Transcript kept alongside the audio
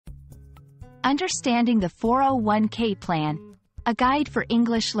Understanding the 401k Plan, a guide for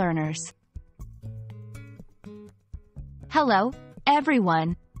English learners. Hello,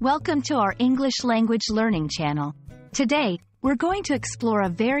 everyone. Welcome to our English language learning channel. Today, we're going to explore a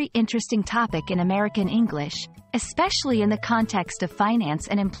very interesting topic in American English, especially in the context of finance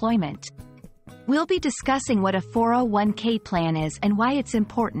and employment. We'll be discussing what a 401k plan is and why it's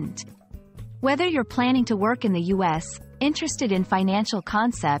important. Whether you're planning to work in the U.S., interested in financial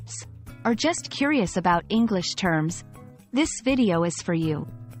concepts, or just curious about English terms, this video is for you.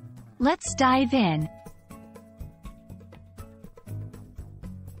 Let's dive in.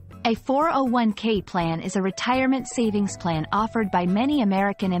 A 401k plan is a retirement savings plan offered by many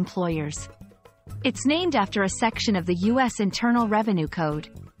American employers. It's named after a section of the U.S. Internal Revenue Code.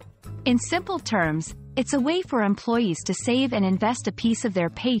 In simple terms, it's a way for employees to save and invest a piece of their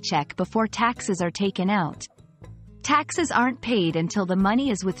paycheck before taxes are taken out. Taxes aren't paid until the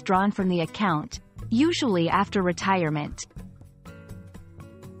money is withdrawn from the account, usually after retirement.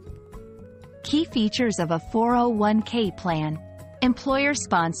 Key features of a 401k plan.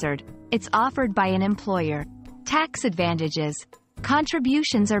 Employer-sponsored. It's offered by an employer. Tax advantages.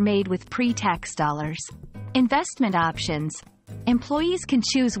 Contributions are made with pre-tax dollars. Investment options. Employees can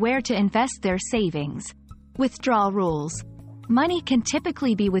choose where to invest their savings. Withdrawal rules. Money can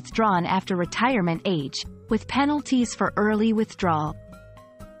typically be withdrawn after retirement age, with penalties for early withdrawal.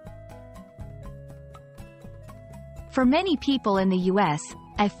 For many people in the U.S.,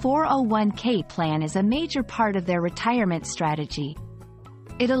 a 401k plan is a major part of their retirement strategy.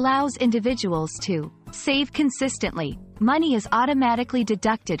 It allows individuals to save consistently. Money is automatically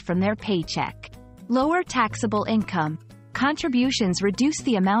deducted from their paycheck. Lower taxable income. Contributions reduce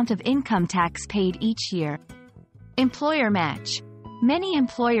the amount of income tax paid each year. Employer match. Many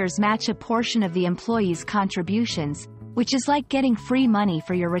employers match a portion of the employee's contributions, which is like getting free money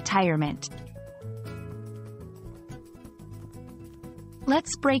for your retirement.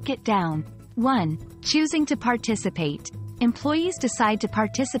 Let's break it down. 1. Choosing to participate. Employees decide to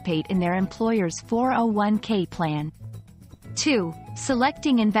participate in their employer's 401k plan. 2.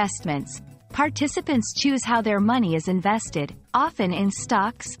 Selecting investments. Participants choose how their money is invested, often in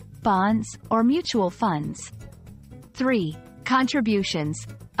stocks, bonds, or mutual funds. 3. Contributions.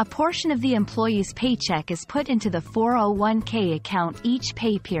 A portion of the employee's paycheck is put into the 401k account each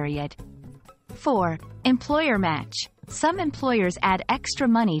pay period. 4. Employer match. Some employers add extra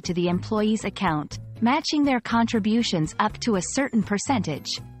money to the employee's account, matching their contributions up to a certain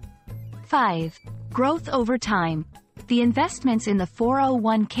percentage. 5. Growth over time. The investments in the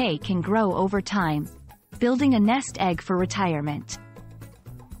 401k can grow over time, building a nest egg for retirement.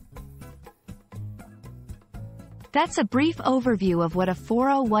 That's a brief overview of what a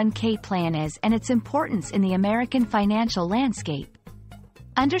 401k plan is and its importance in the American financial landscape.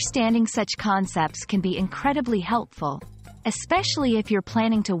 Understanding such concepts can be incredibly helpful, especially if you're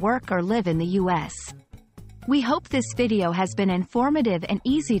planning to work or live in the U.S. We hope this video has been informative and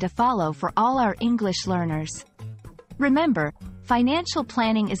easy to follow for all our English learners. Remember, financial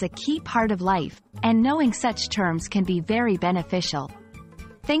planning is a key part of life, and knowing such terms can be very beneficial.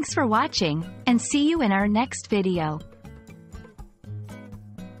 Thanks for watching, and see you in our next video.